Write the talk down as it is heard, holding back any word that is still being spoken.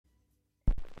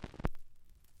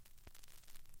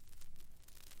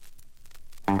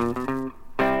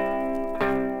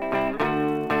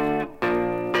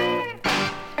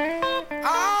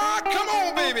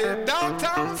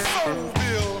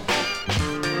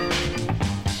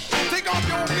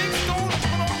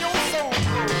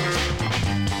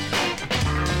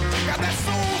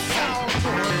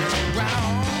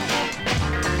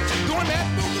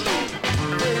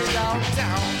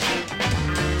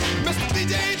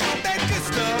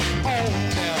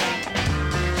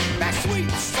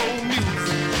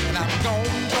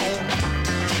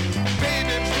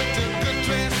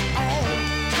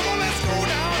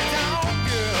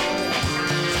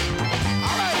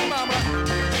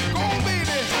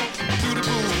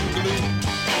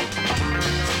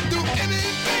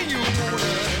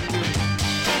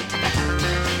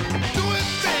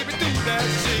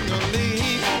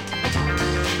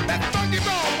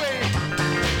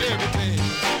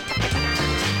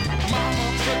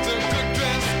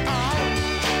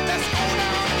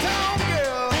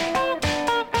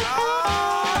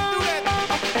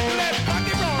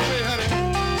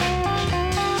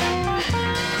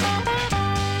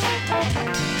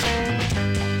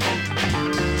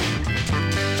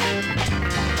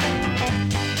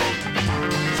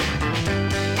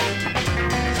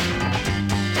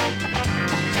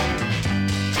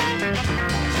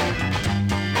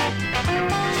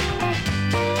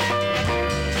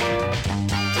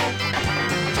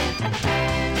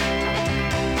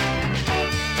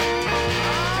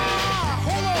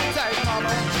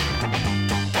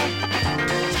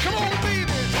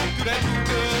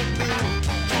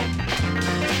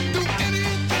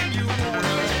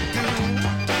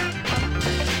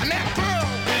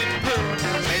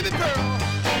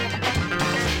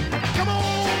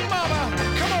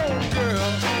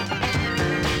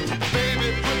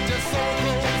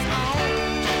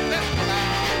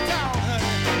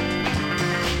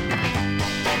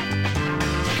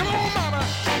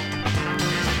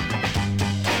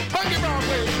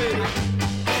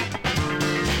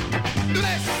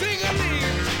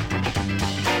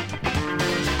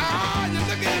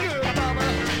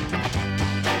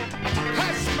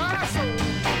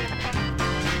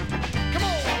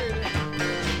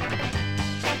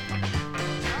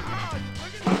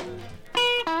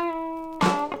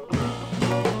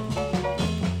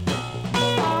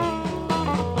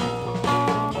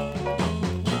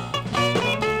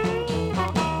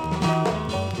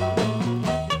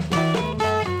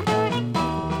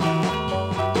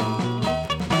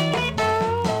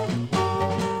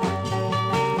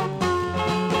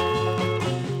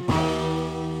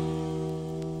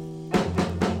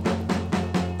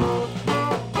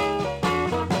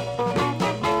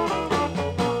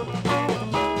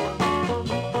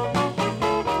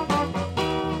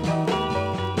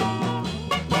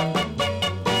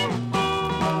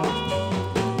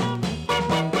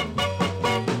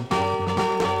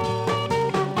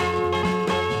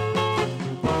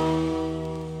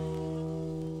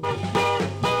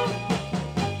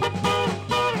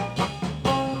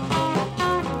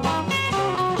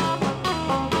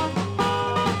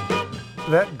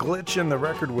that glitch in the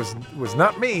record was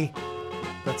not me.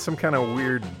 That's some kind of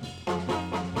weird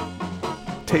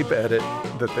tape edit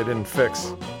that they didn't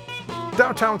fix.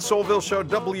 Downtown Soulville Show,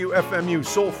 WFMU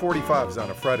Soul 45s on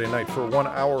a Friday night for 1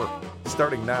 hour,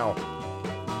 starting now.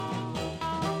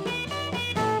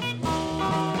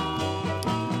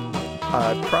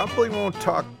 I probably won't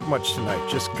talk much tonight.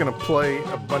 Just gonna play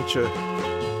a bunch of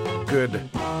good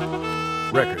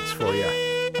records for you.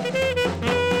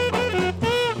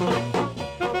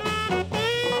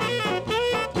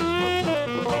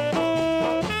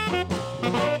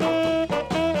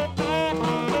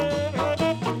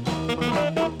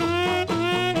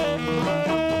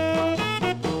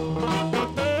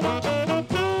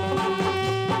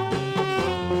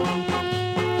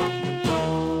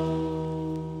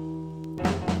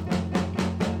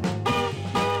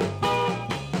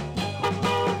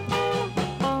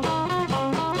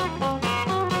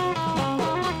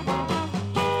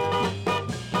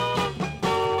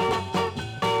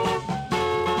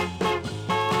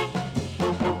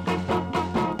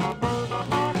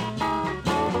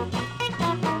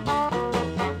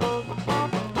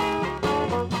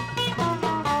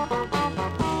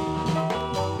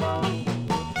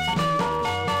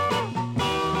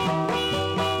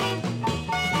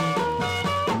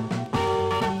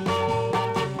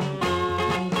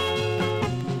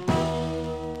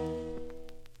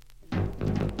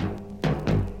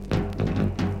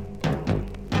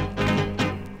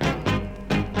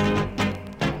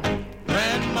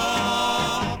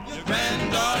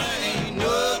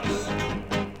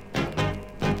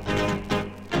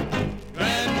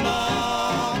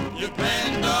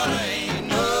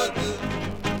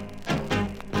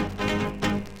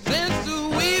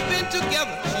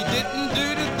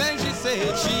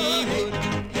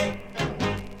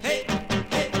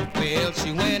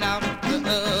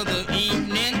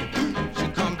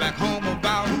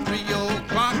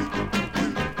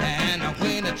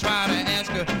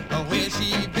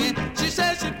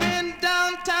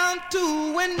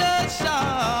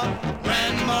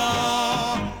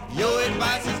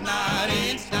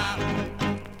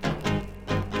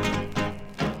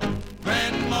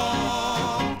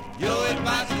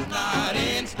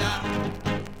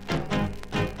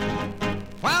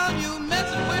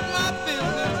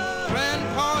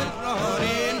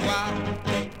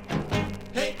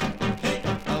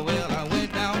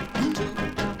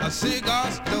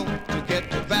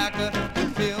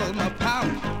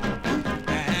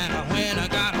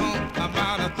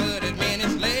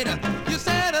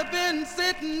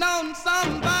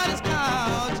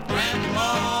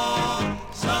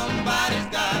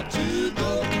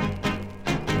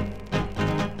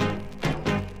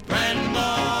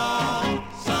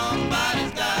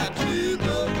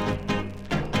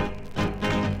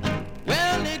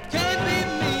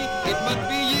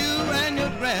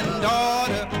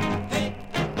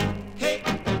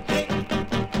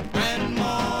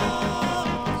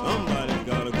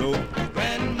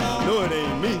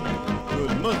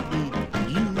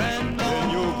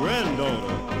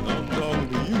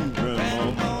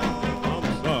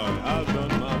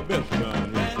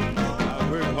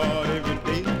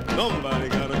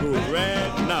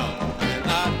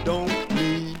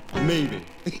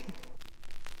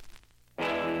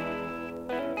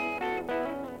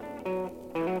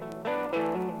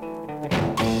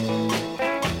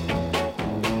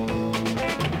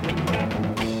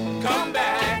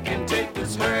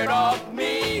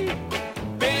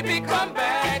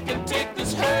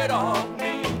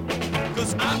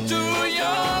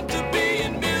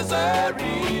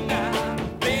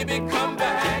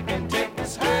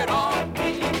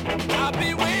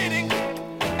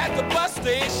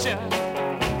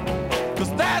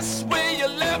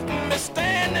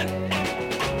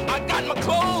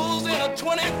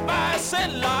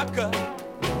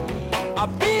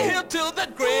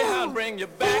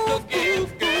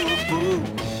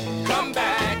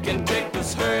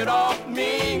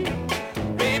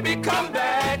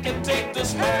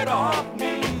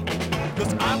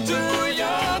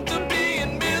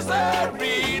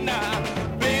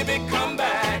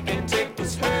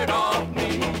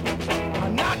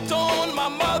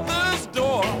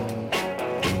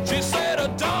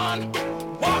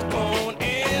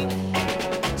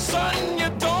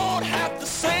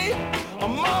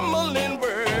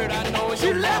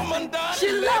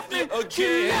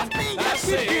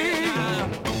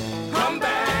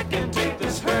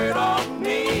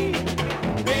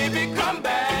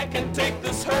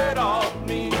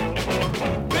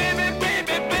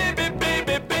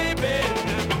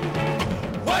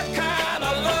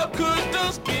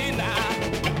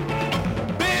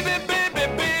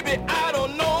 I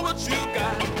don't know what you got.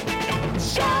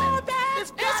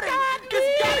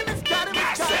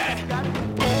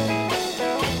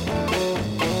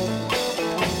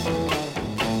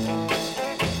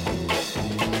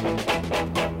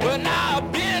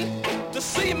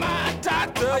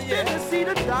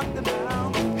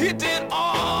 He did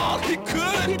all he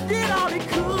could. He did all he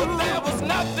could. But there was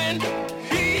nothing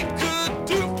he could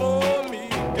do for me,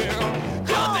 girl.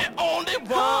 You're the only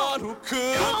one who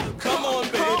could. Come on,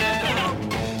 baby, now.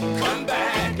 Come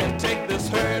back and take this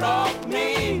hurt off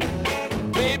me.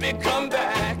 Baby, come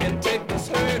back and take this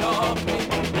hurt off me.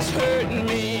 It's hurting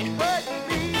me.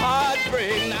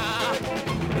 Heartbreak now.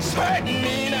 It's hurting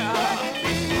me now.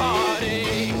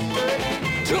 Heartache.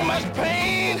 Too much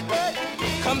pain.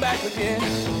 Come back again.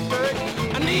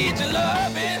 I need your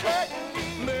loving.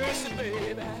 Mercy,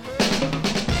 baby.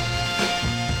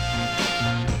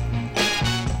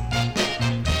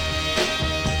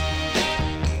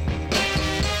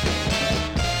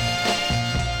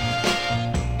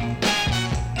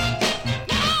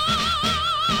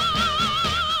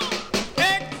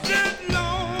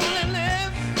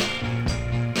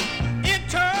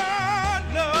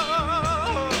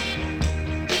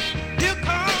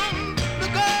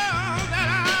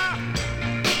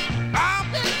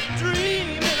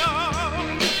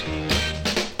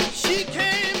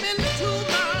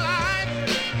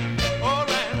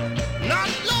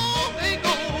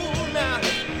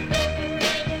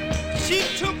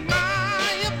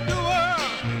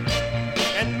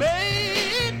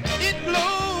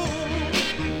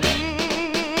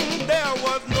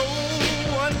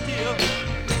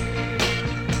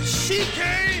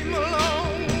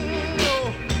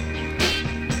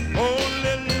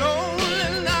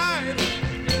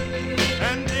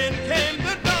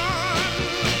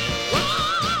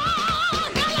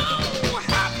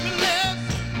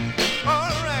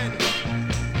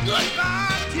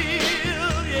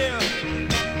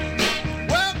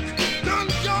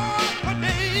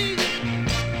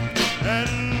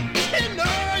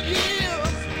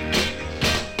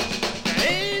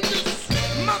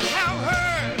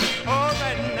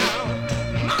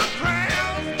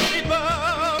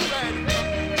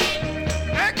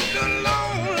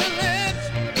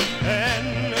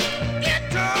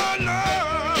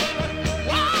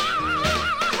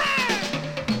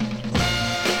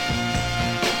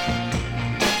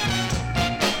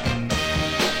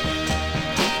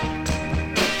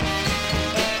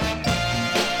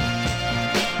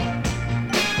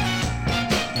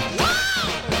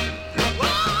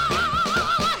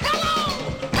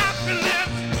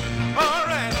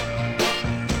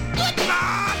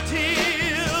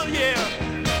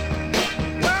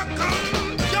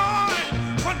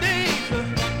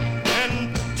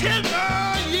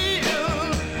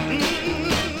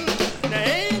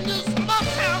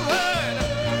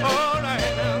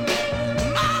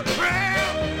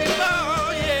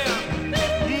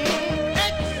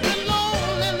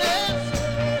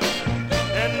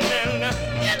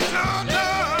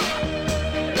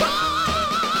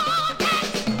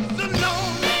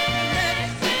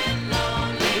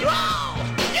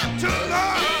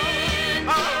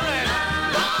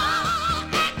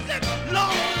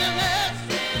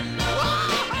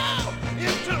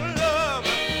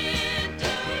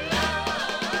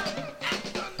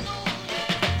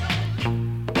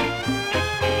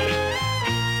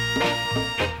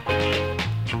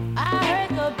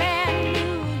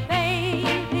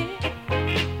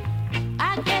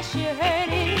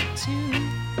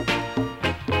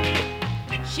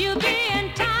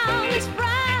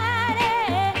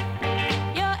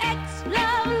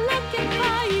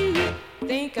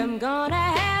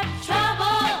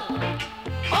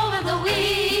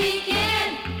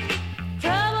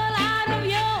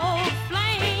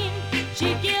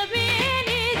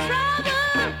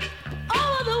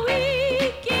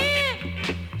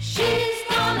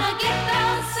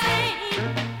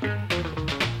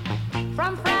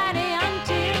 From Friday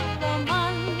until the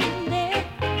Monday,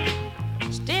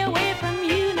 stay away from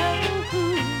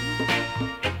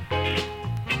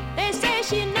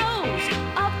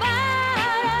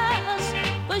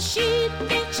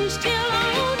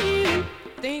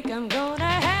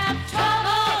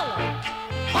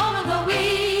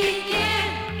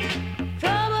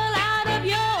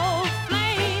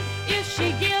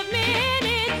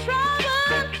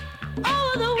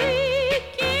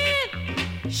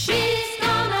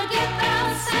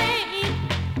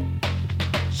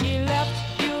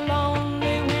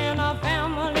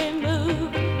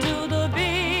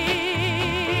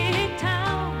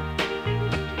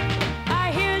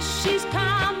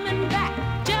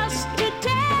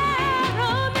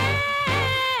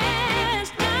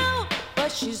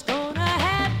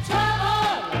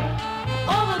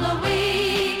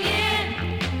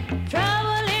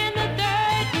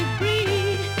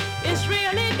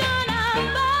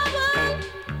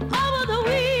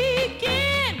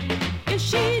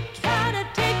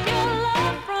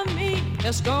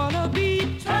There's gonna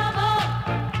be trouble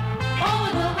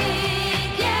over the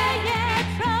week. Yeah, yeah,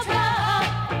 trouble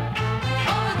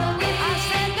over the week. I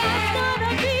said there's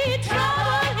gonna be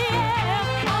trouble,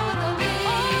 yeah, over the week.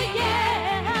 Oh,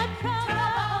 yeah,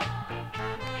 trouble.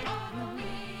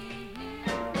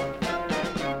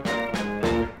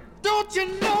 Don't you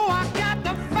know I got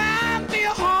to find me a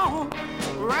home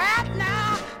right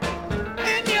now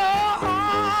in your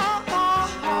heart?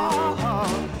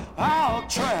 I'll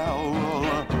travel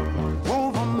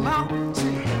over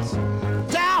mountains,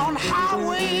 down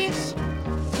highways,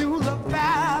 through the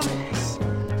valleys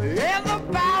and the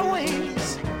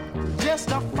byways, just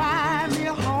to find me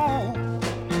a home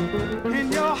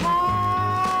in your heart.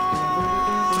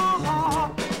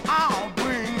 I'll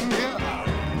bring you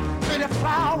pretty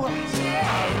flowers,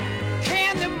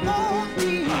 candy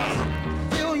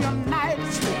moonbeams, fill your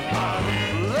nights with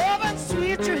love and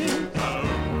sweet dreams.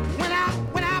 When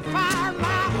I find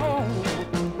my home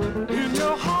in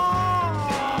your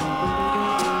heart,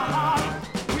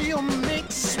 we'll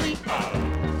make sweet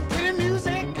pretty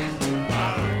music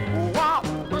while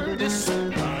birdies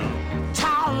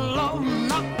tie love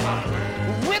knot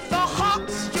with a harp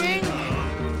string,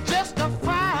 just to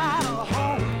find a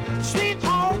home, sweet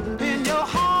home in your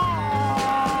heart.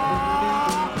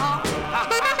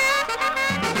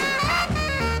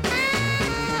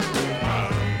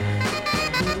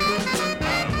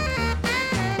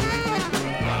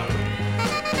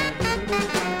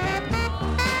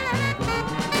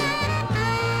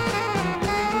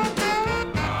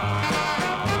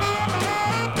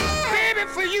 Baby,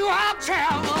 for you I'll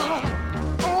travel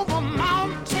over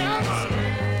mountains,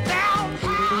 down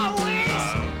highways,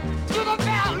 through the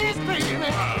valleys, baby,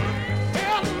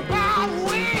 and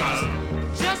byways,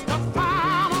 just to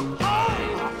find a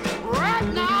home right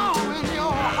now in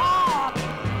your heart.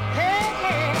 Hey,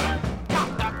 hey, got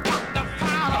to find a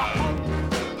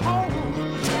home.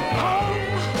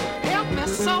 Help me,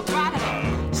 somebody.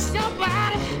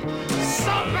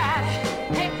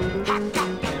 Hey, I got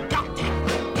to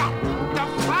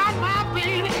find my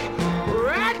baby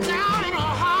right now in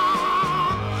her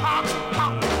heart. Hey,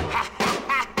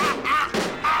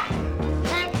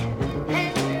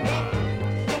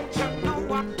 don't you know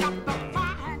I got to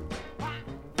find.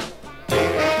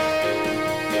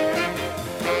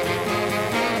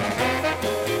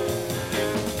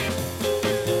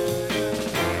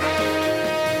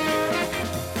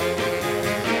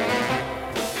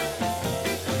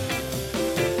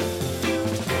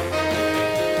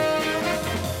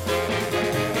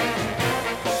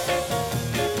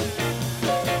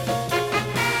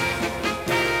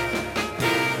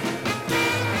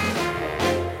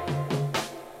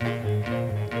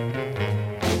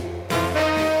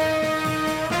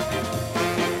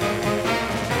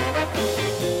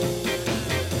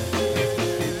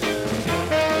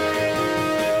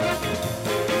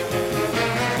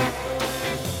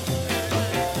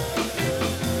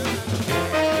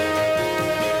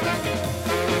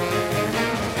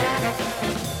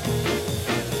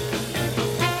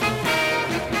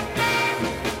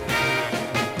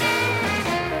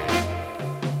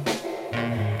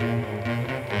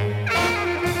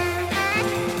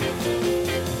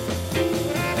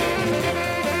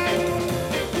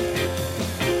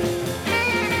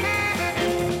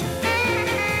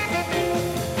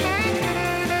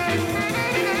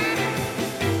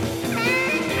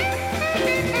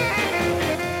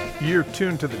 You're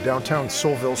tuned to the Downtown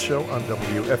Soulville Show on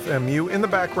WFMU. In the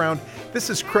background, this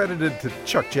is credited to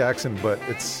Chuck Jackson, but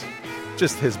it's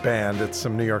just his band. It's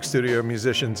some New York studio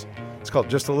musicians. It's called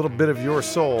Just a Little Bit of Your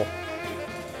Soul.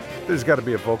 There's got to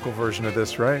be a vocal version of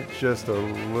this, right? Just a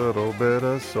little bit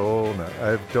of soul. No,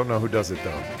 I don't know who does it,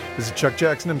 though. Is it Chuck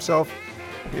Jackson himself?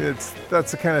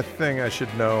 That's the kind of thing I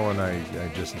should know, and I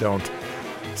just don't.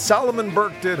 Solomon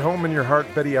Burke did Home in Your Heart,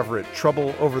 Betty Everett,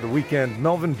 Trouble Over the Weekend,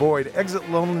 Melvin Boyd, Exit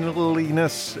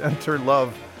Loneliness, Enter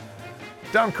Love,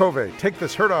 Don Covey, Take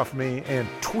This Hurt Off Me, and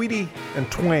Tweety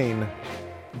and Twain,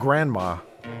 Grandma,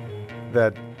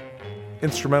 that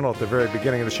instrumental at the very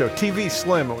beginning of the show. TV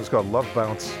Slim, it was called Love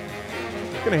Bounce.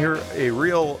 Gonna hear a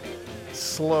real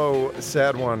slow,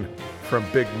 sad one from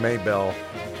Big Maybell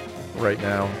right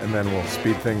now, and then we'll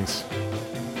speed things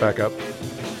back up.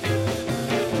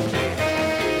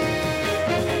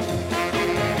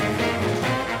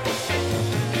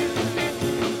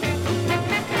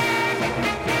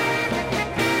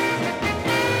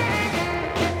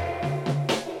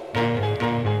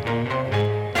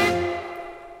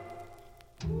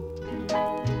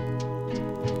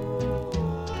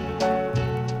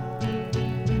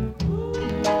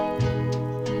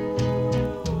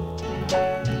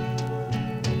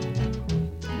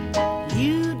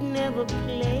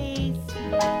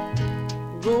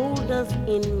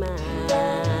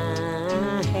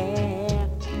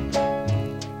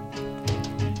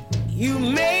 You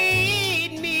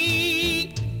made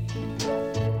me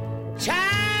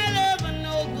child of a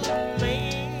no good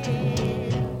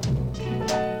man.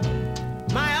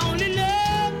 My only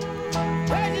love,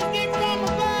 precious gift from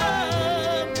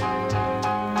above.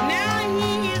 Now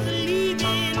he is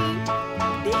leaving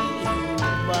day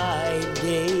by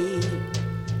day.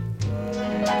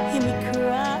 Hear me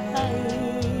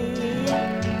crying,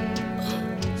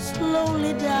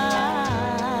 slowly dying.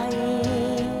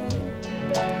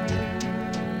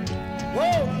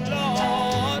 Oh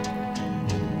Lord,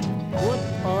 what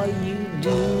are you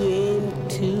doing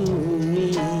to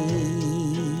me?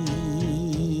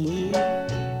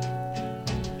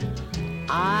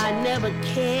 I never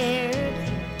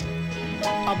cared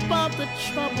about the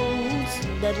troubles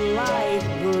that life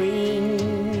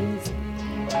brings.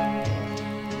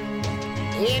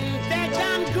 In fact,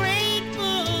 I'm grateful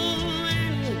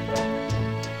and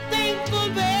thankful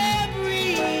for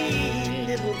every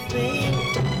little thing.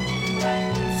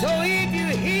 So if you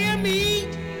hear me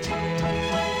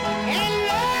and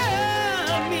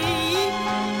love me,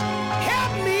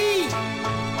 help me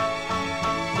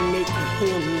make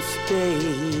him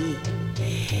stay.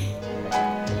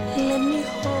 Let me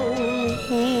hold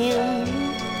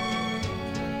him.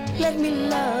 Let me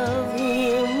love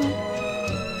him.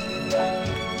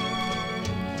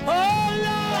 Oh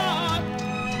Lord,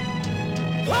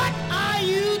 what are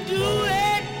you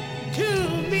doing to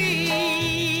me?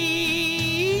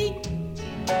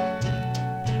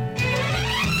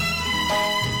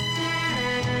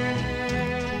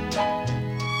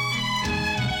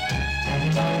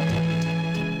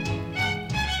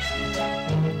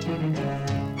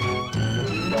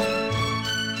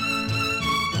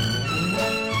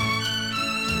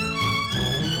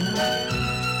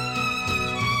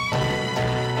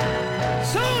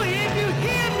 So if you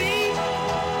hear me,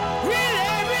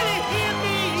 really, really hear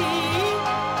me,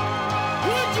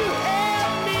 would you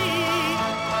help me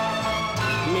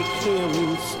make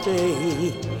him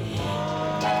stay?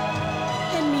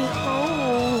 Let me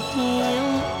hold him.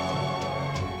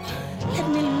 Let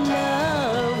me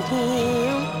love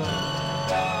him.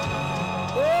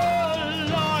 Oh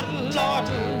Lord, Lord,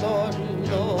 Lord,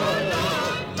 Lord.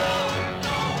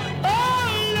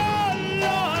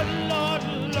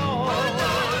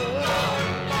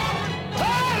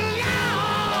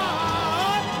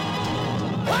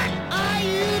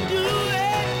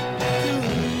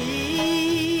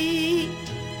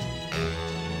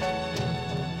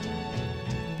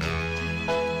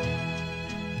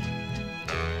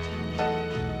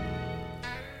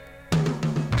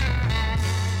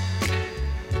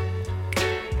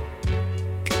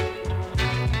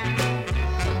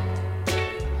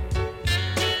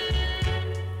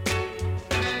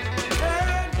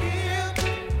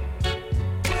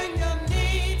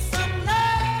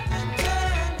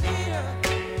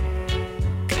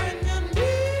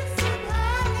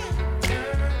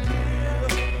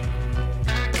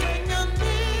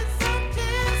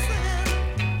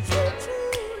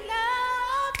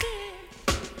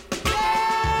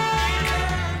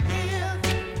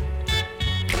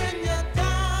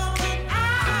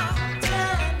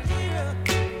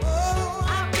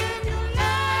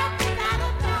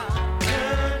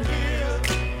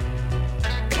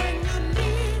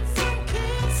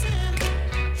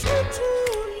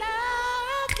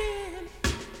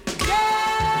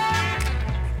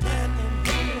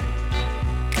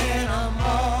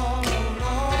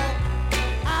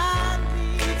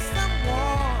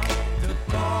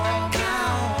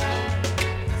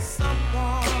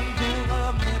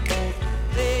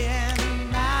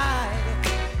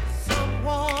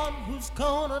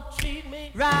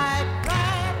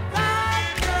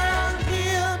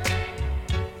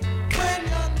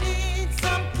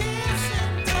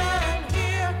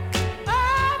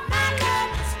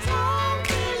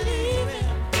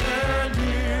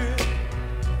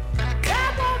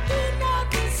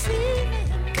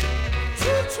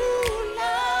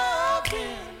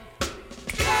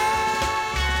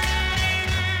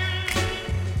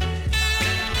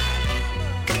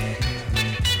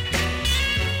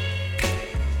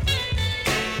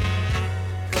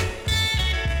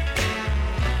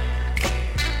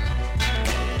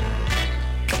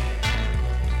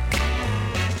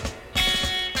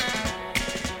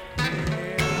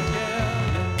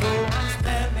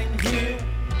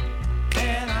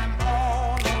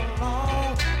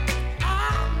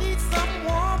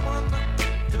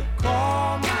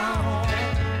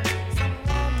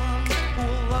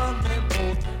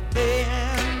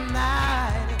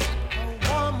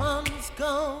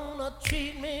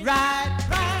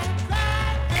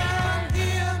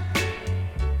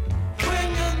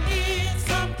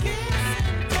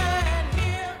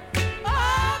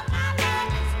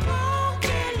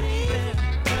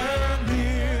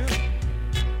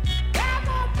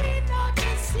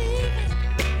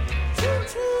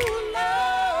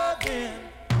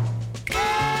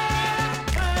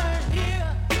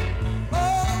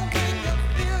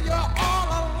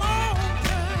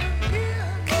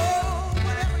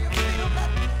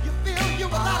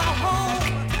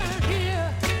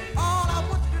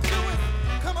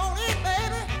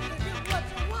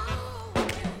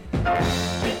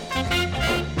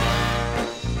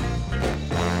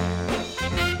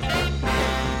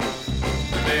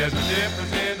 There's a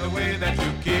difference in the way that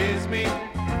you kiss me.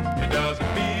 It doesn't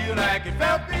feel like it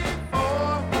felt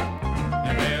before.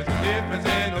 And there's a difference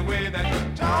in the way that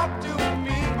you talk to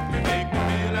me. You make me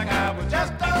feel like I was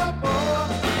just a boy.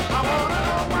 I wanna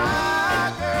know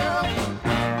why, girl.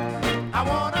 I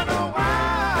wanna know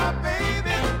why,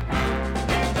 baby.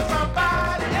 Is there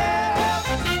somebody else?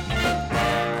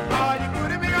 Are you good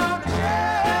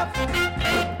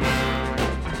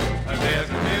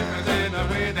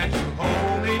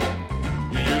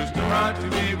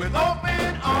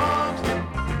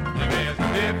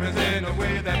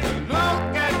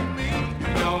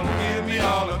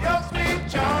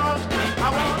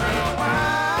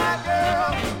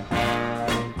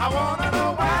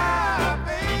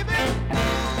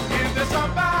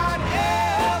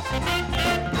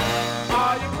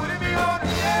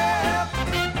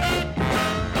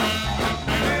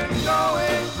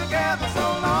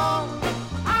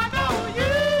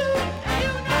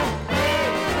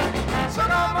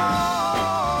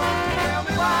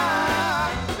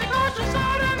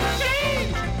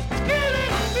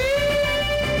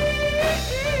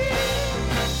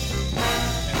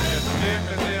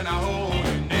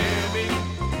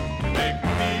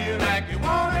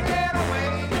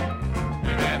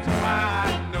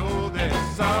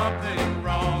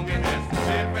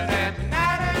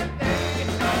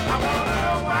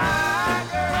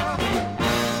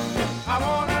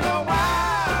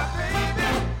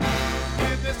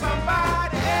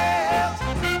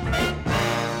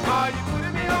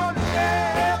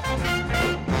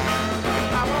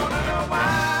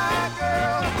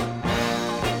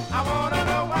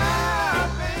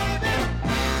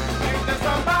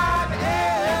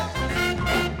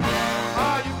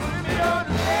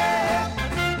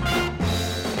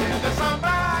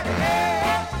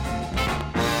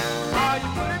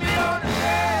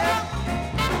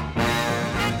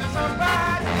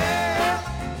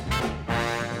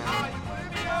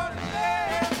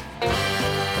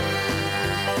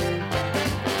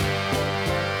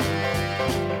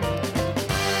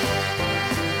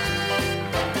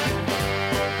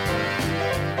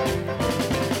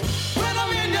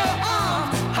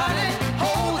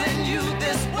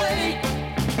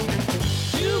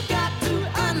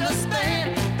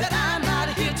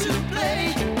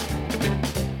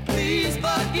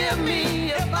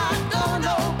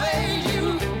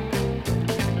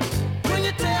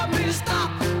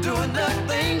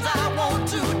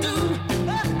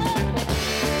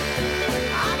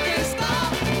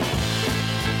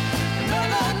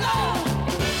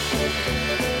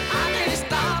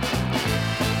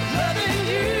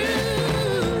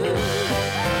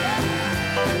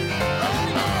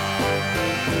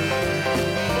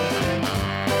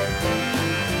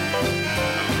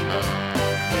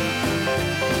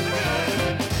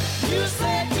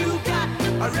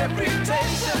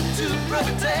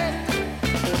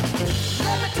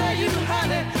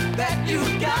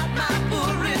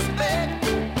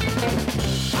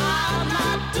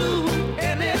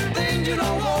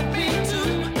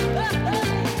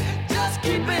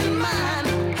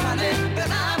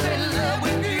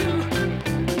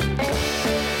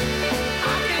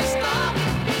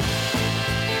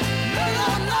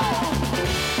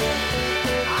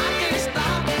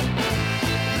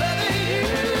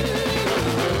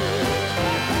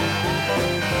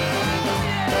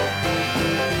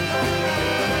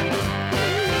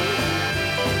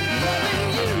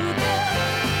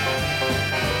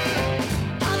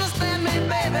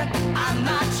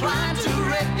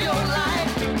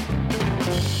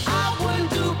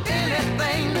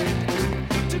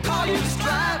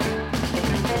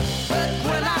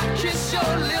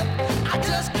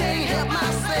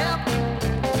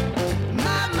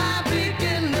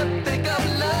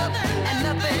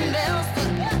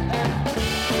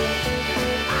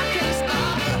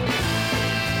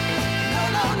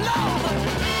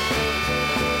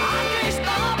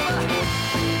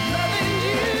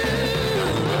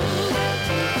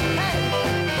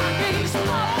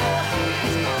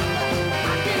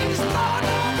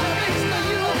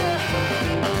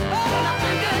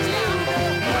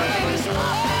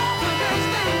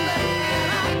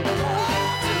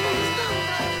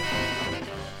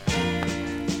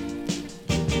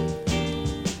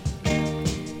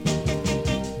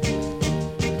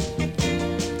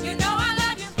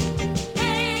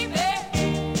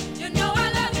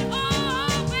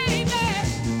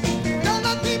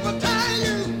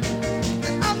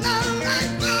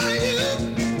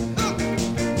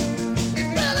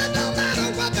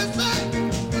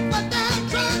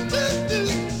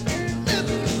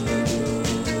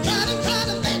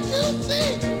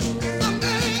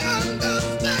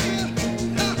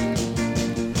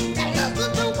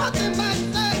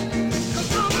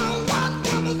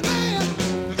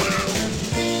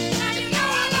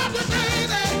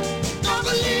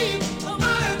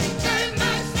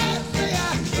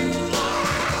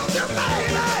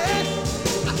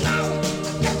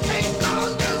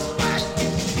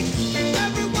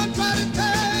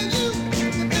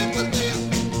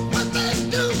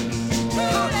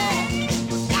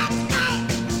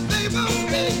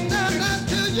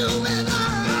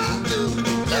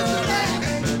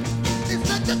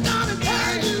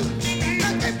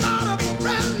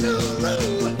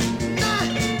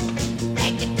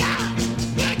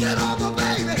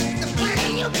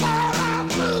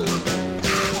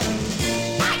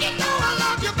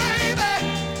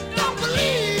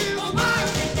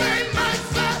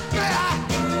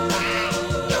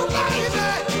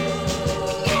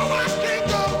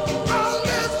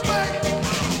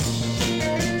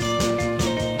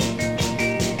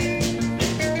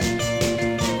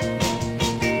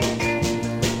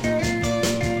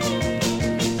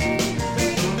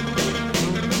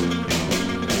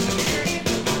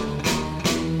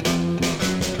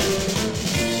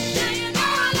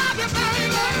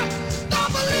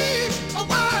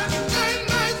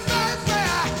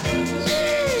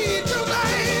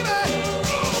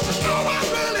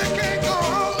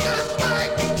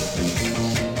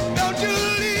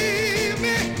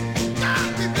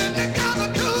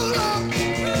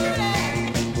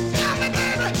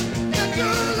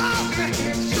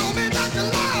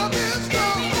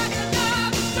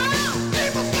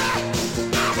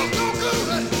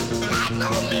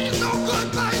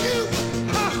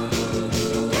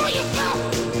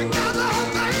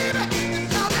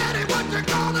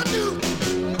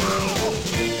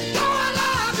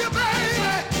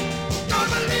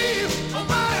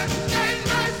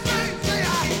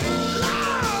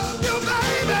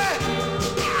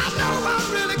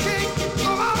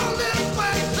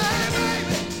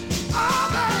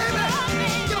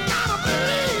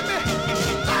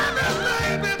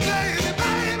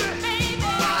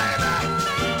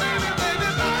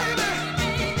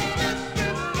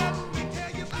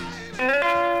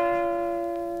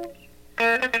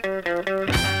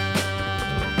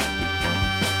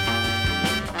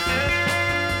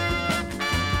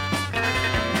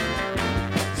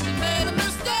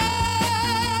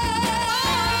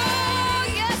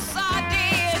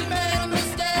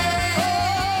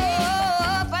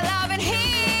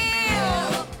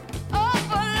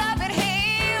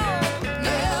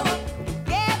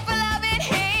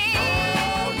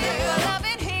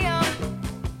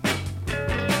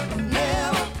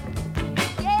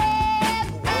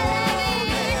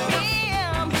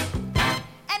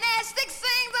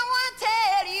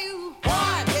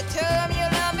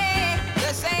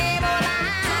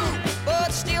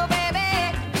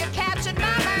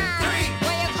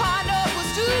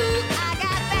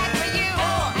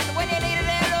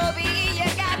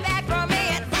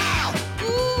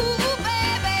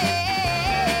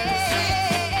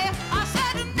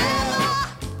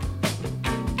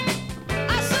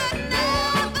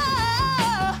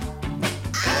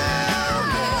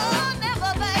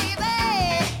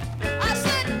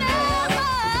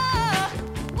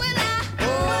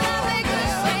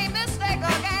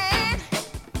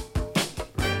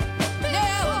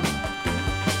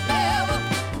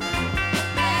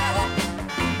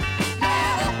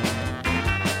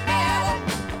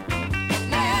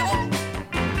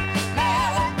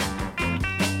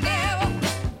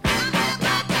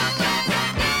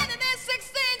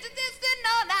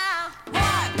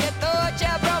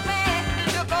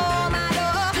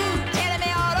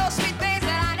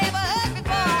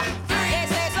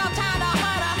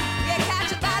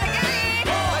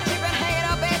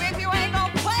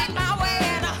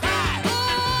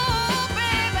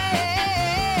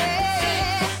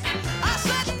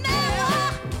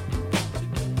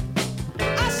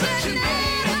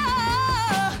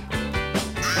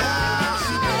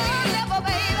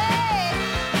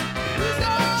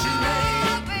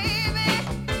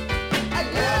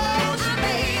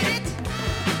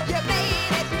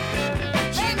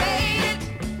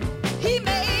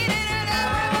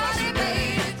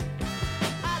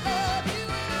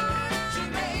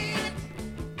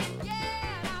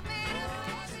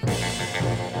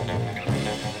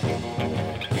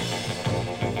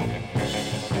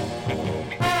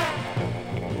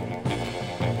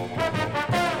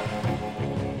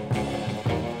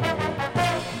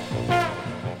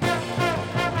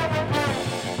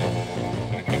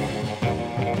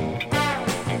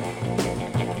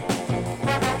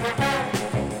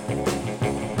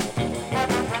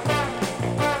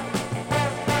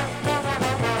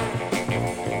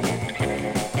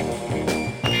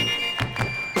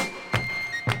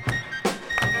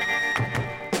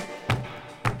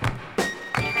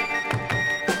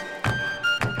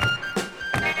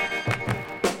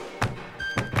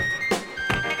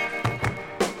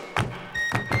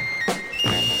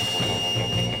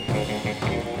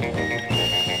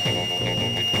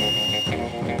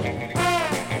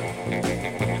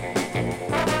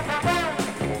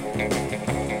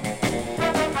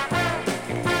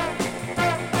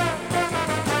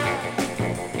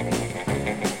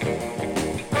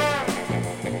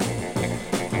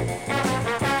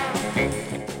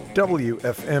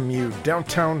WFMU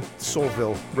Downtown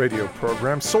Soulville radio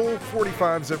program. Soul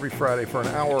 45s every Friday for an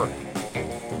hour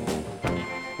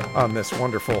on this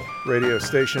wonderful radio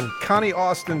station. Connie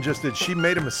Austin just did She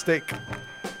Made a Mistake.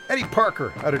 Eddie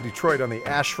Parker out of Detroit on the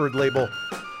Ashford label.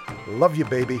 Love You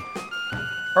Baby.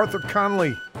 Arthur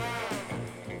Conley,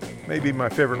 maybe my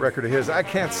favorite record of his, I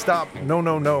Can't Stop, No,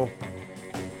 No, No.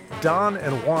 Don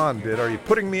and Juan did Are You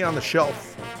Putting Me on the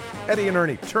Shelf? Eddie and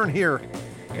Ernie, Turn Here.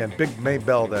 And Big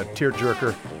Maybell, that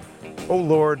tearjerker. Oh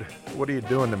Lord, what are you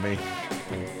doing to me?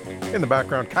 In the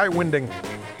background, Kai Winding.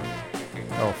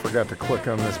 Oh, forgot to click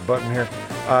on this button here.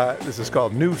 This is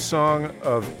called New Song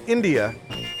of India.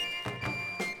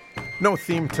 No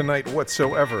theme tonight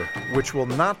whatsoever, which will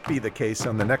not be the case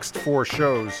on the next 4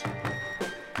 shows.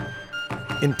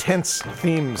 Intense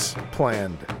themes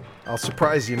planned. I'll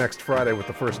surprise you next Friday with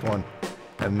the first one,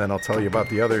 and then I'll tell you about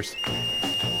the others.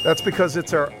 That's because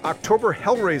it's our October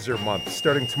Hellraiser month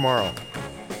starting tomorrow.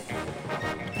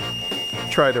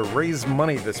 Try to raise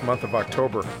money this month of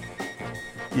October.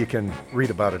 You can read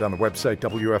about it on the website,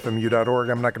 WFMU.org.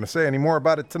 I'm not going to say any more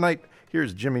about it tonight.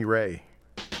 Here's Jimmy Ray.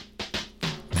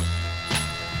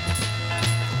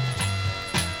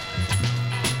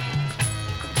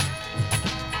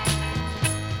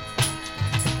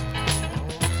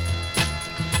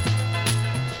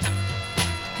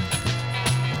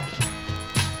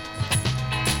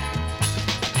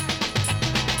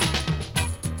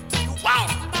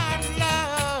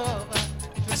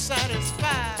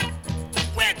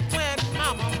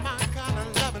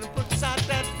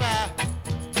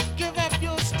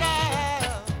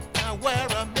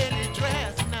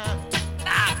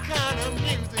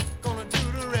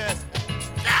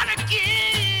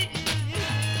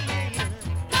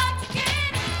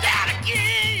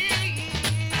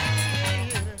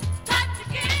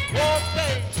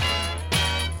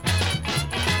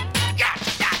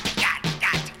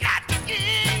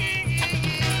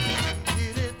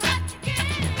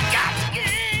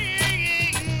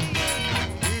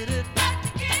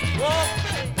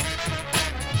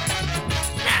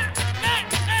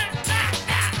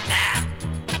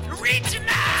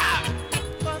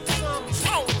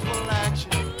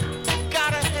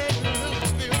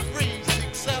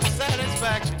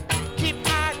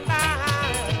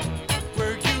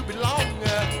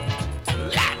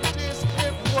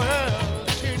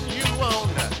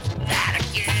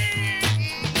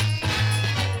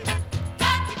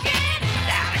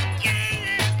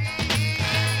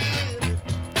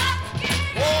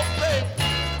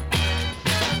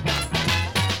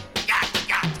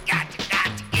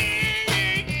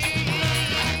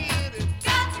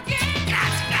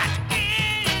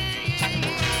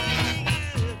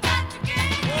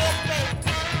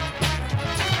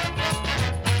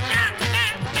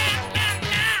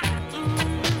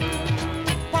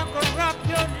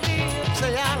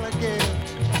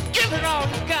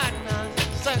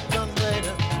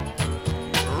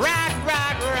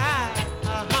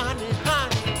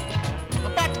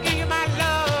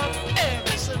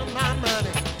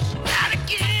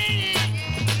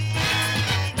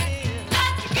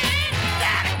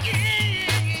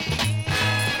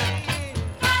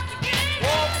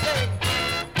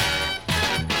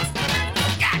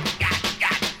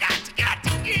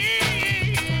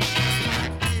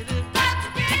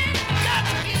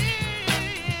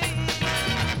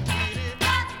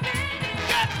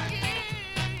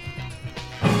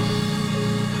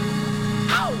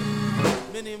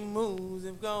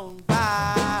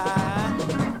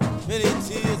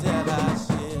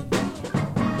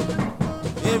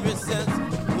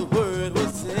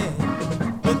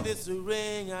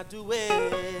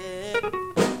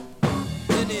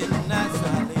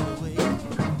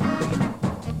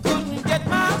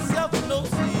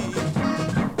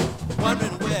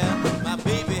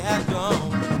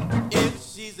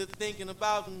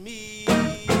 About me,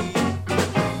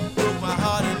 broke my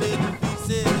heart in little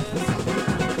pieces.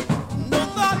 No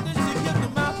thought that she kept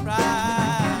in my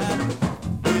pride.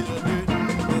 Little hurt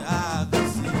that I could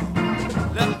see.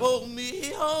 That pulled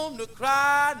me home to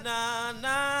cry. Nah,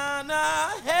 nah, nah,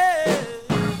 hey.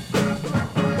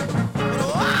 But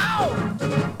wow,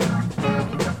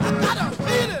 I got a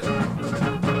feeling.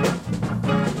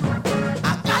 I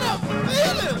got a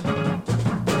feeling.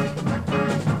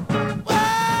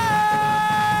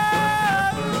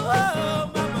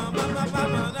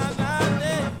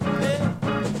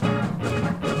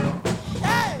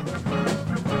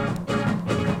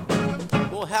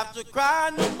 Have to cry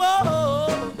no more,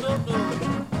 no, no.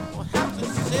 Won't have to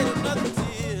shed another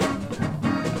tear.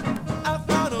 I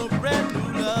found a brand new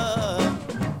love.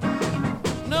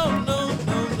 No, no,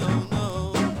 no, no, no.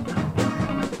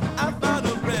 I found a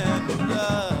brand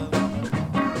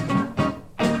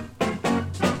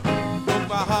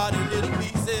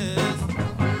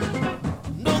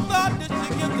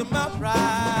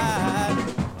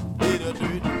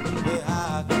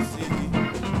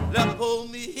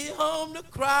home to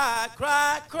cry,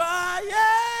 cry, cry,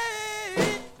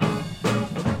 yeah.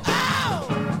 Ow!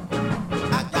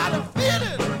 I got a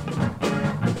feeling.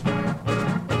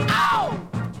 Ow!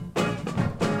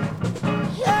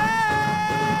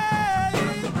 Yeah!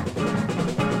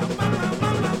 Mama,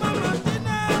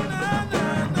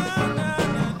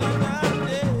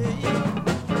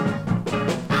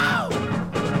 ow!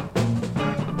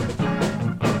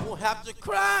 Won't have to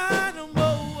cry no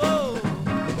more.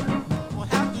 Won't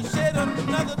have to shed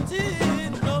another tear.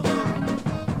 No,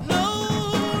 no,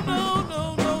 no, no,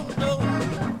 no, no.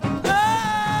 I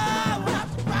won't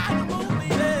have to cry no more,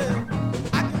 baby.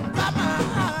 I can dry my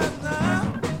eyes now.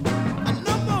 And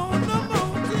no more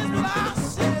tears will I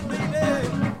shed, baby.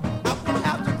 I won't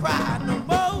have to cry no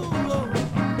more.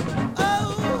 Oh,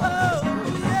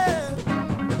 yeah.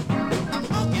 I'm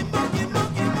monkey, monkey,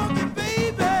 monkey, monkey,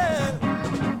 baby.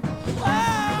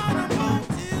 Ah, no more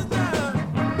tears now.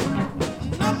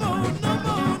 No more, no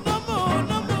more, no more,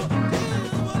 no more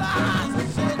tears will I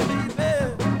shed,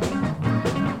 baby.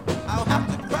 I'll have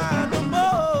to cry no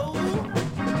more.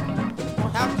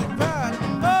 Won't have to cry no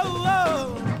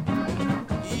more.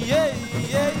 Yeah,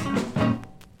 yeah.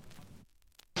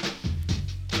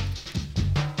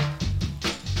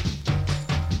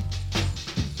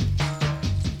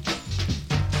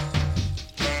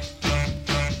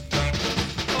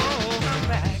 Oh, I'm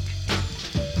back.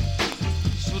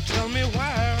 So tell me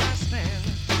where I stand.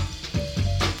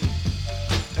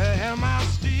 Am I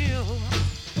still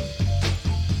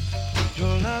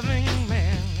your loving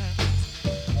man?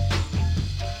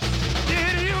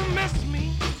 Did you miss me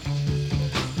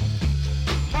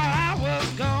while I was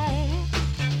gone?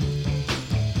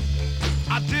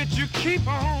 Or did you keep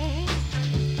on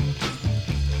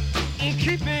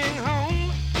keeping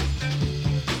home?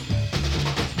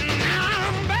 Now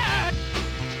I'm back.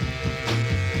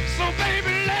 So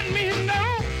baby, let me know.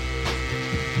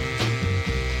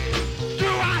 Do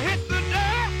I hit the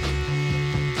door?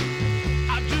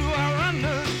 Or do I run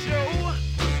the show?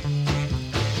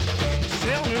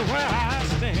 Tell me where I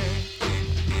stand.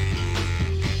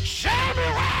 Show me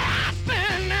where I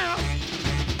stand now.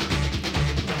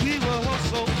 We were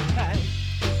so tight,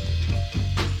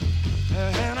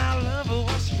 and our love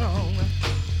was strong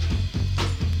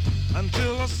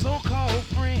until a so-called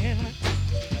friend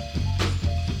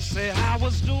say I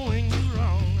was doing you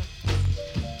wrong.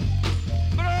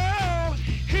 But oh,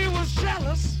 he was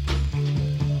jealous.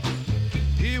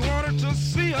 He wanted to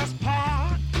see us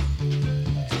part.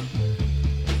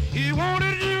 He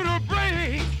wanted you to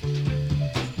break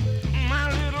my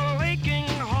little aching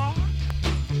heart.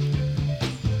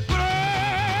 But oh,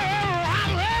 I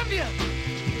love you.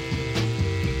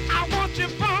 I want you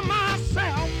for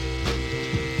myself.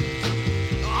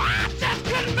 Oh, I just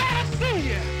couldn't bear to see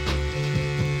you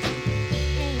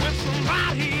with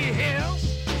somebody else.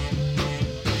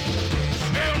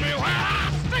 Tell me where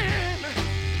I stand.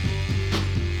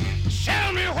 Show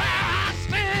me where I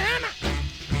stand.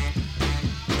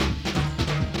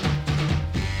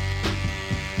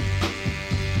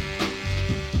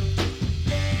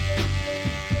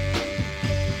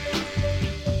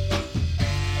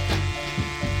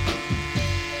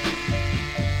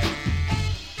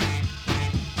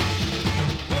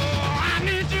 Oh, I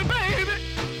need you, baby.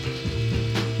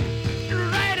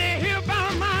 Right here by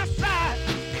my side.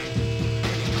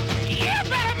 You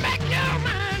better make your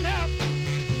mind up.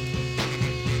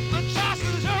 The choice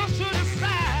is yours to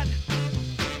decide.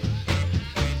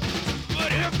 But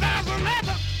if there's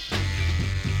another,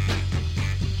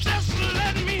 just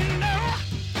let me know.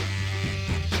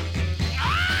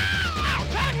 I'll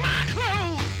pack my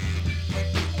clothes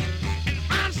and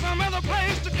find some other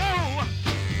place to go.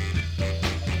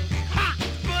 Ha!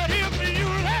 But if you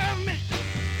love me,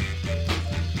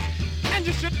 and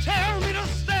you should tell me to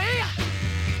stay,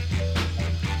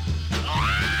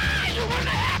 you wouldn't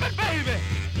have it, baby,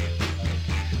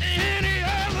 any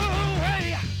other way.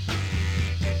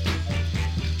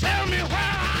 Tell me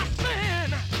where I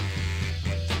stand.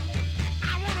 I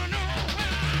want to know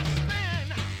where I stand.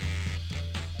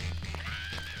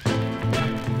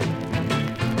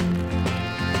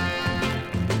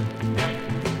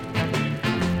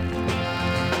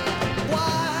 Why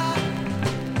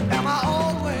am I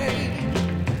always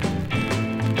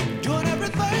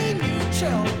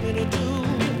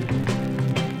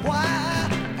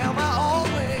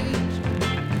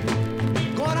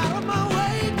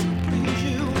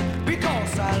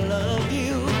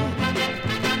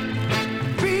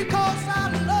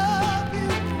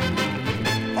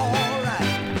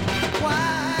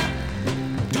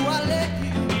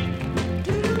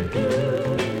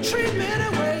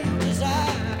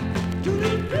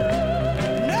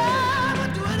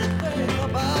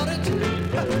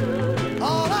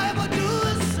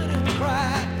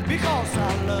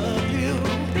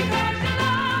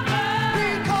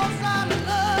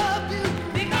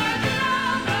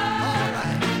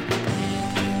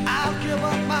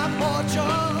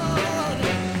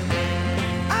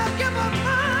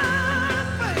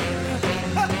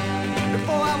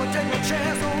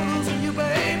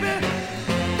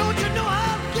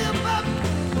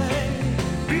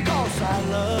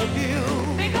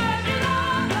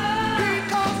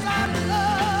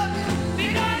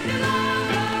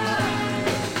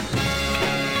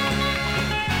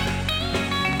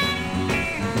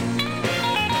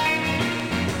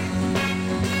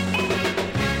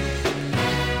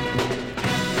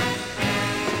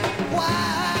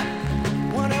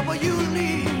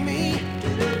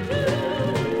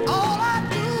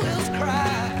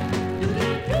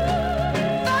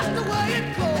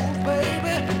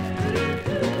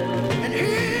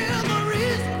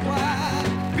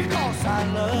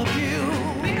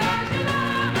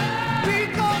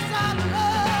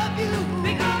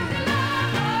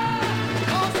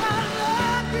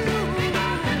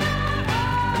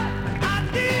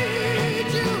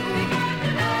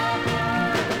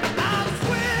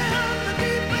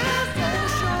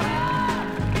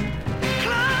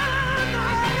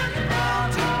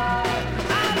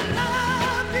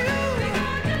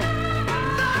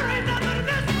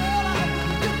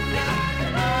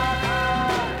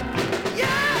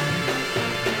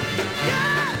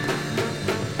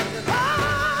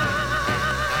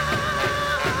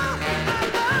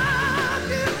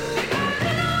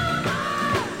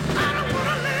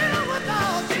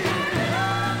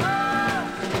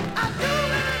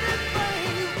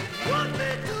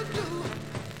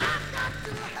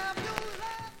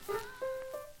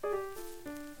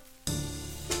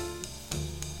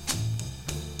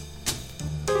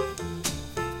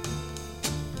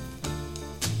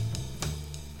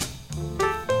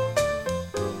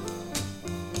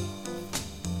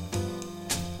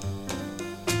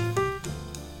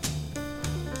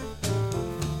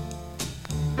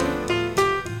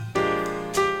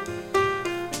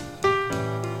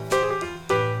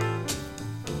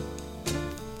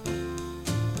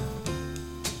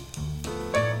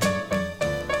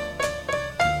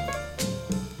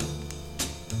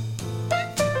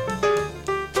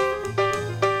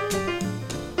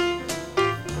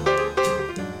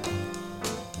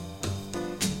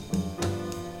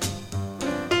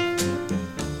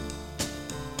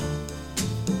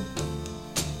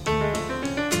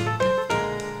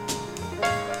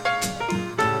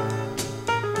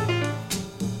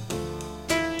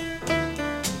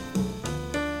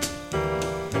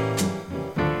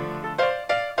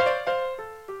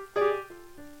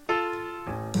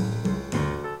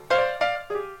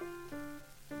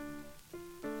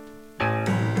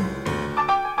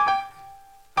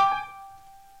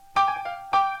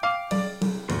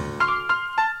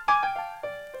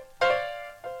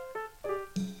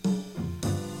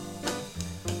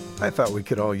I thought we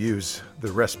could all use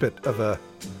the respite of a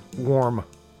warm,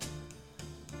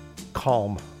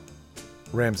 calm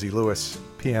Ramsey Lewis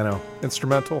piano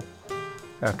instrumental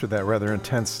after that rather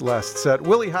intense last set.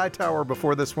 Willie Hightower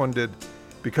before this one did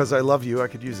Because I Love You. I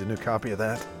could use a new copy of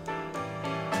that.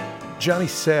 Johnny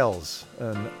Sales,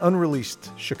 an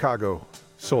unreleased Chicago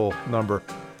soul number,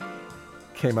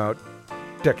 came out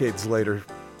decades later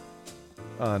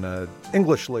on an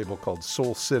English label called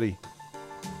Soul City.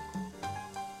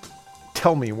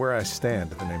 Tell Me Where I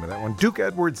Stand, the name of that one. Duke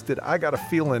Edwards did I Got a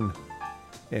Feelin',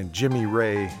 and Jimmy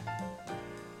Ray,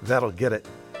 That'll Get It.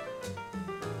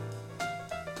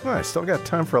 Oh, I still got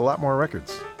time for a lot more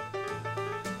records.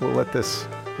 We'll let this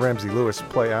Ramsey Lewis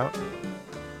play out.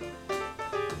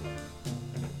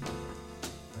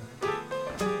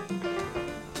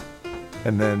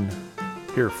 And then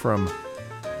hear from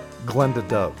Glenda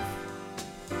Dove.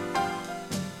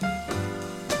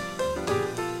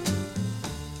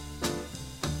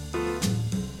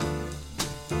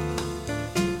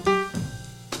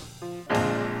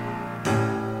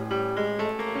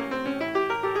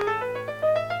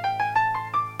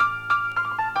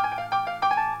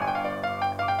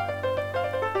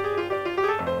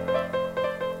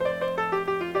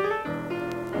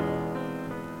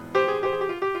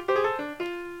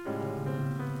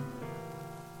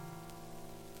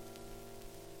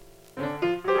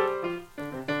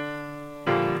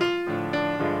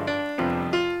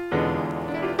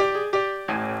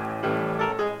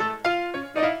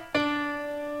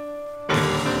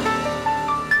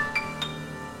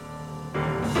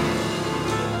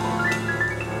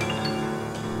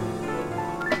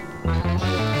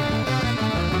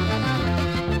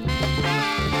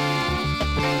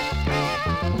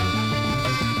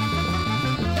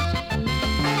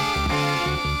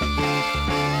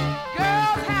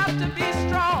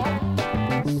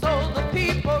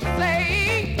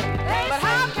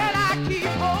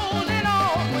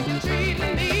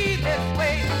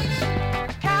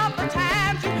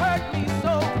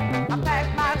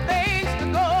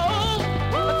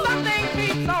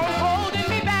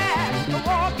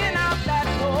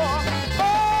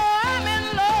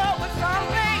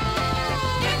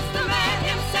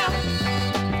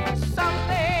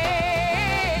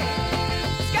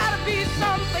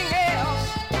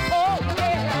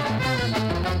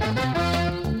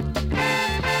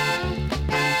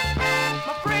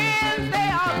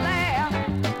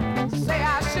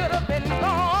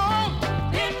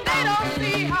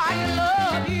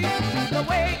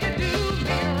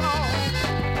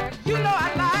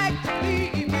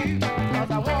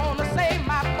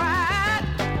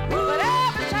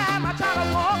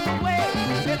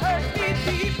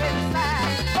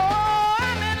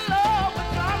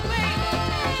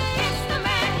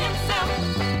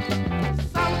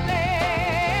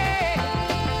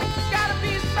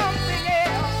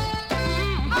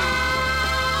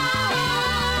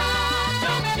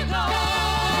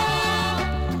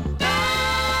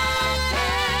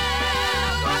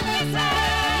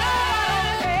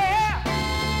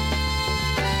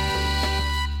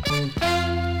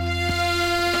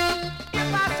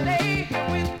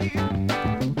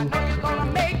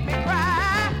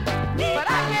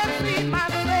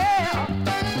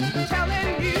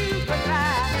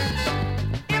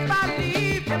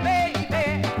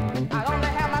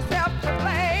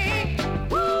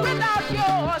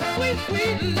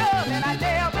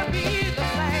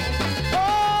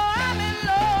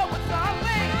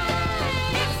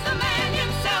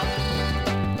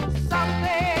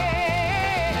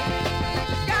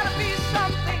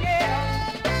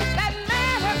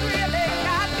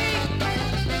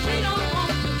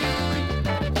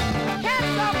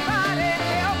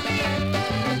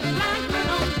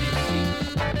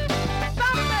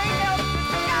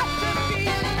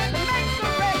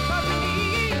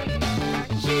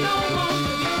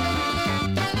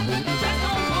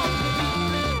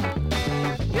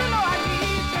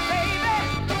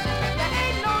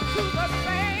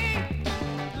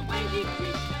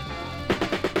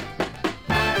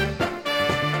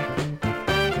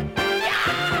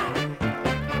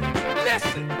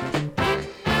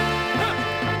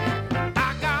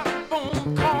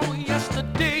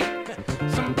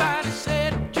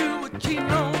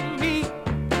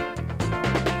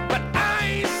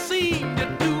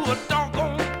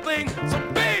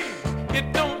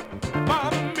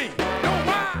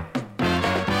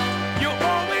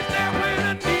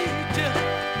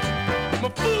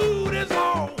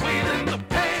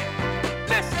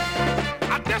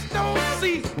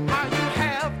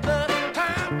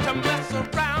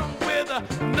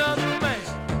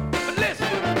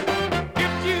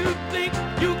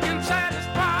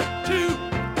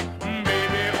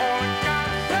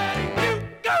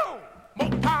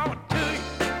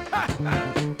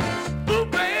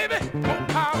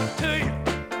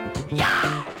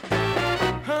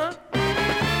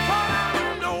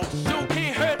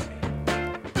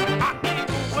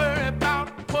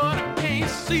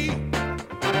 see.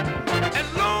 As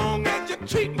long as you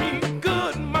treat me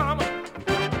good, mama,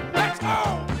 that's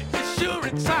all the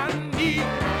assurance I need.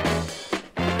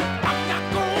 I'm not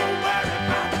gonna worry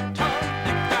about Tom,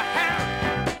 Dick, or Harry.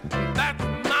 That's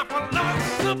my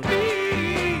philosophy.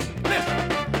 Listen,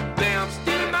 them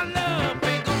stealing my love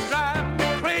ain't gonna drive me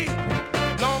crazy.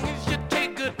 As long as you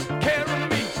take good care of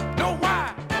me. Know why?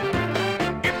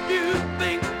 If you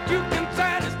think you can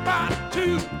satisfy the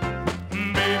two,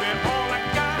 baby, all I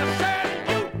gotta say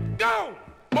to you, go.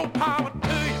 More power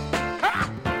to you. Ha!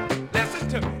 Listen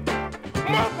to me.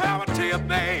 More power to you,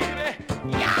 baby.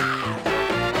 Yeah.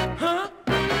 Huh?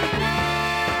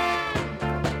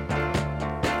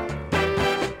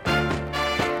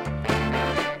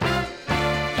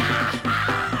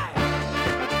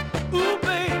 Ooh,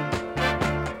 baby.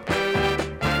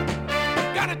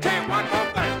 Gotta tell you one more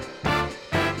thing.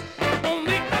 On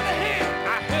the other hand,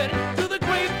 I heard it through the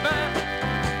grapevine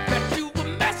that you were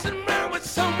messing around with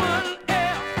someone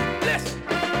else. Listen,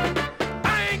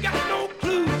 I ain't got no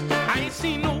clues, I ain't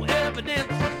seen no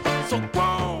evidence. So go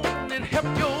on and help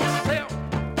yourself.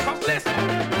 'Cause listen,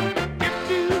 if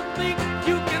you think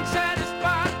you can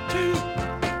satisfy two,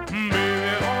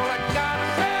 baby, all I gotta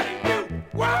say to you,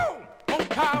 whoa, more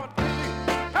power to you.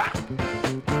 Ha!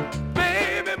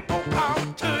 Baby, more power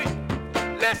to you.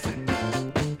 Listen.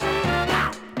 Now,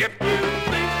 if you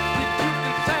think that you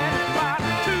can satisfy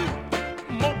the two,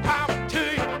 more power to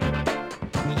you.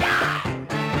 Yeah.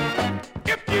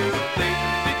 If you think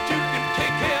that you can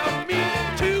take care of me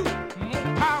too, more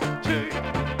power to you.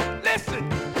 Listen,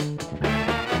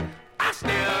 I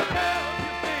still love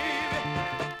you, baby.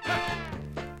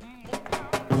 More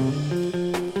power.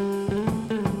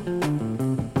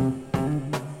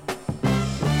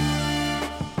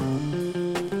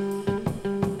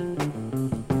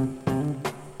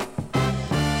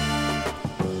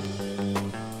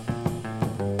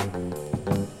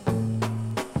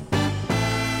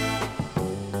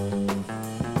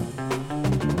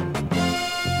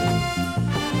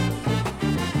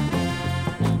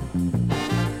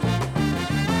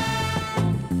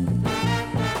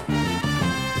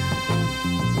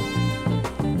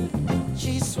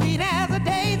 She's sweet as a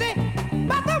daisy,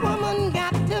 but the woman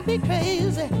got to be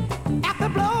crazy. After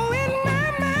blowing my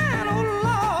mind, oh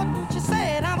Lord, she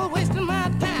said I was wasting my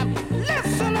time.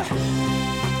 Listen,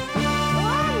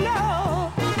 oh no,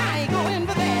 I ain't going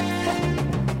for that.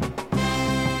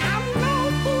 I'm no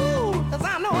fool, 'cause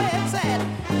I know where it's at.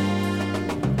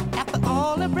 After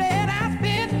all the bread I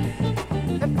spent,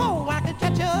 before I could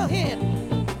catch her hint,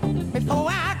 before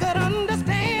I could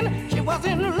understand, she was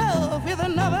in love with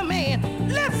another man.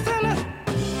 Listen,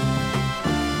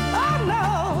 oh no,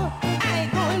 I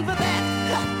ain't going for that.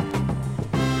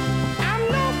 I'm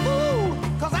no fool,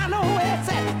 'cause I know where it's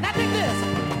at. Now dig this.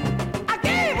 I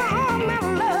gave her all my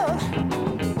love,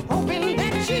 hoping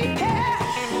that she'd care.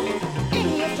 In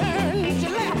return, she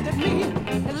laughed at me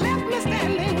and left me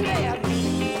standing there.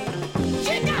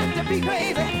 She got to be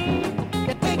crazy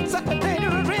to take such a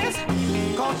dangerous risk.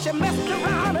 'Cause she messed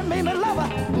around and made me love her.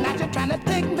 Now she's trying to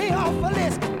take me off a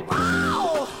list.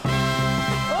 Wow!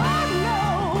 Oh no,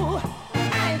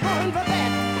 I ain't going for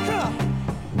that. Huh.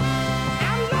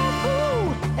 I'm no fool,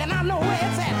 and I know where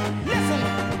it's at. Listen,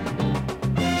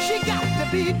 she got to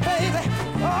be crazy.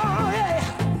 Oh yeah.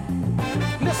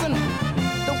 Listen,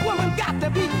 the woman got to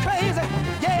be crazy.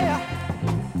 Yeah.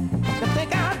 To think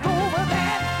I'd go for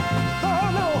that. Oh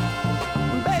no,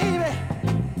 baby.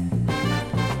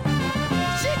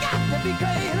 She got to be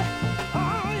crazy.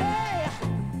 Oh yeah.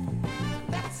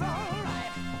 That's all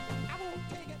right. I won't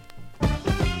take it.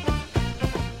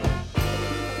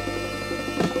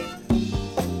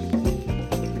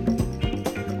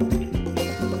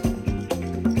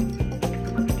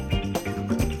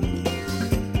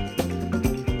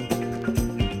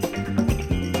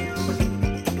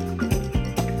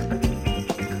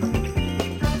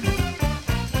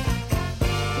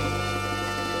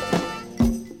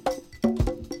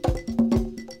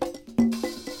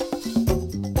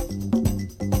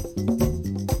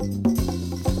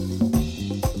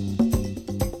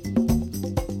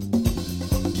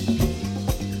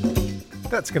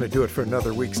 That's going to do it for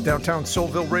another week's Downtown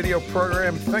Soulville radio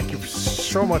program. Thank you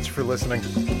so much for listening.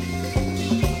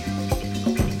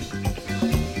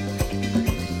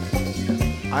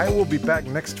 I will be back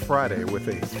next Friday with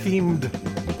a themed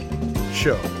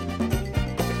show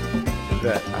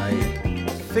that I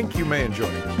think you may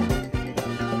enjoy.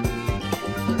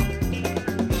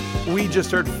 We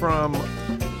just heard from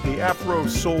the Afro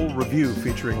Soul Review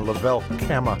featuring Lavelle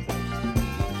Kama.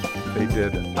 They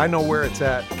did I Know Where It's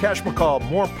At. Cash McCall,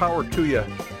 More Power to Ya.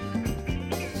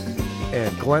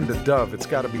 And Glenda Dove. It's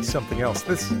got to be something else.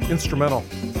 This instrumental,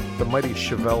 the Mighty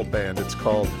Chevelle Band, it's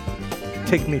called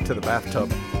Take Me to the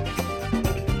Bathtub.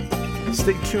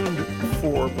 Stay tuned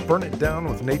for Burn It Down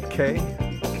with Nate Kay.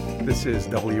 This is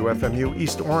WFMU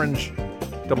East Orange,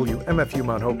 WMFU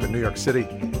Mount Hope in New York City,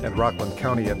 and Rockland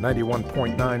County at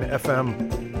 91.9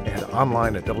 FM and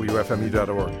online at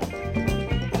WFMU.org.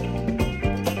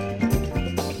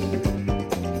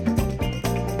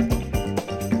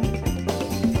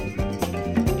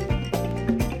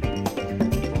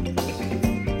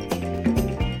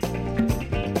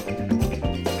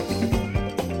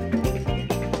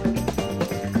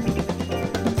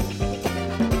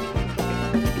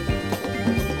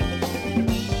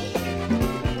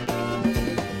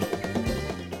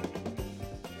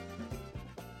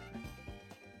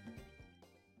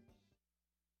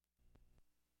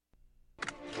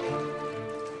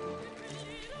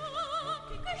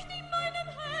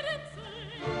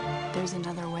 There's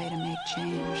another way to make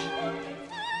change,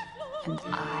 and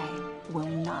I will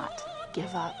not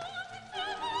give up.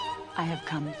 I have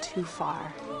come too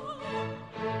far.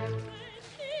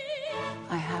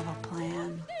 I have a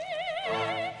plan.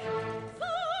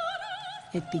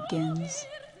 It begins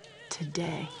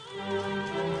today.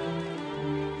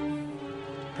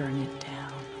 Burn it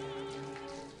down.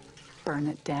 Burn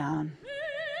it down.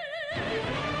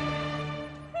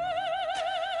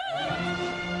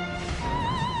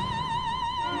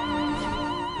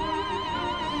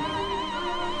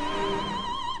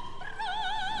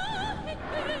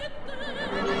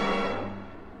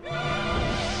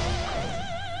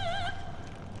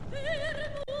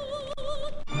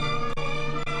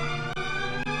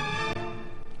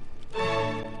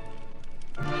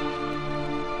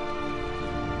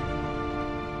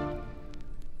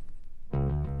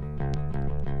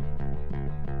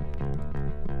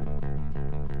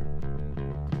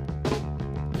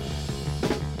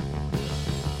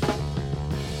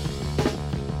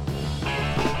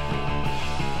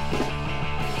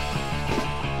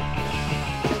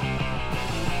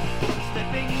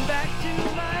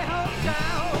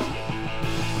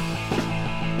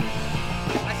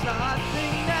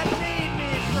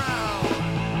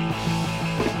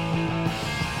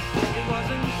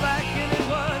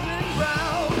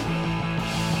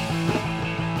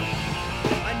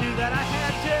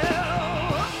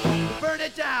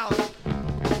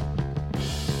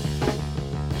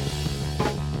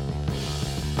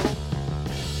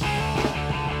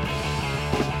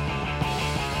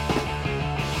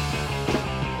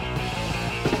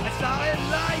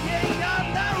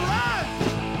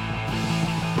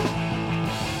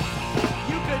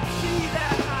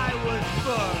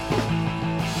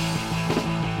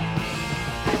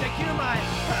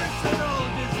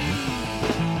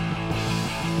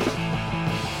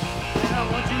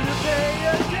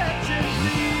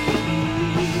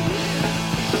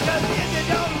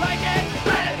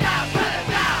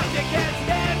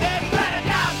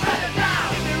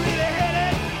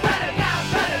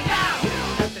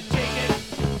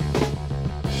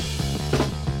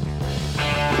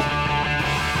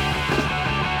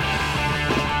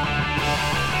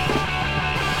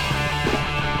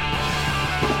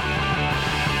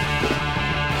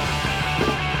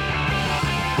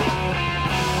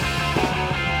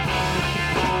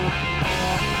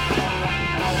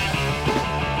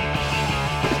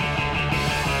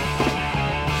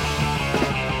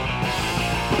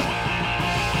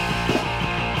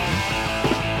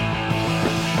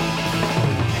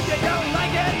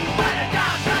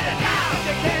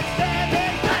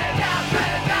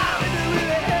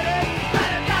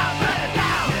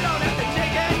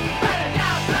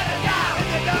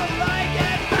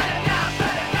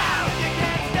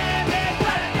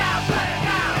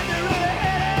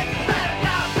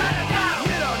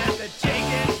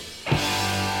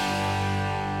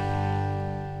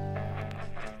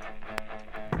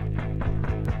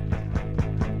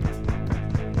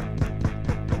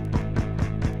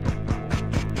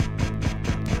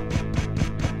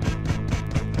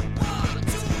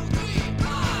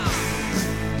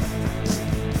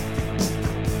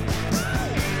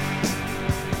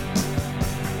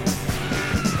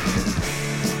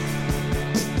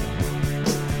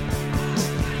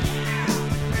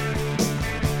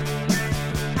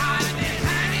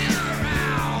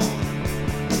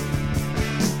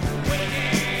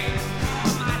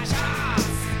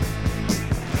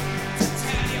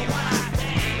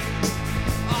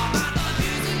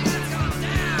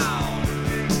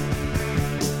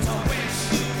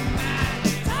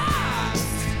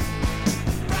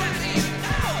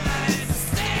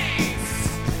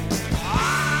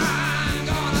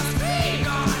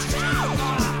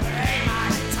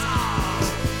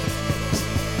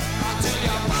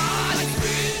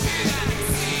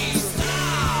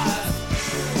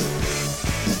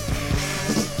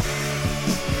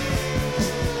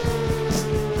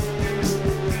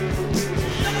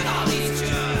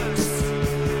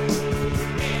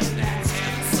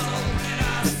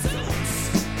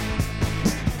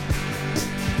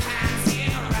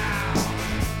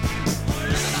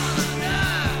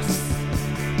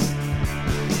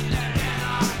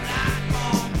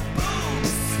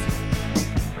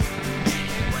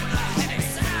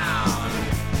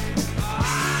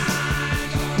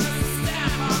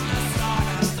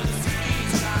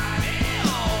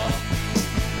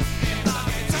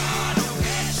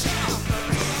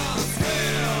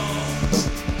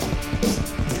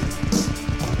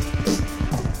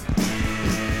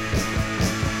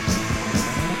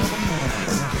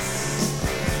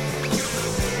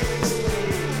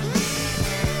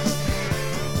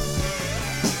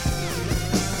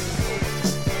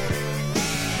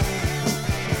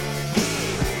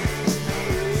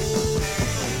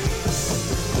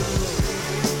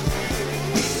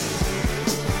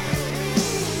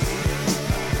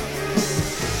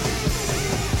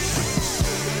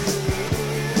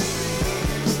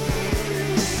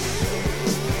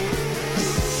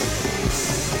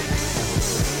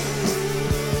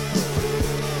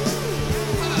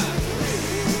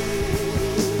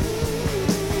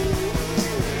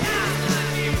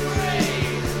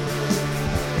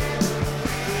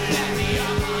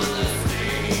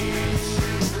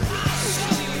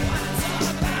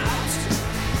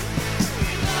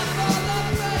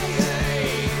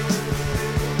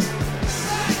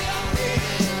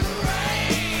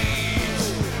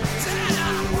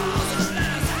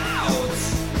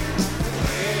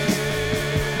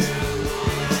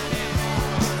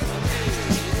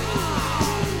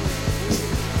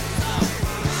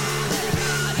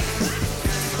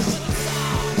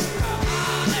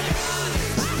 Honey,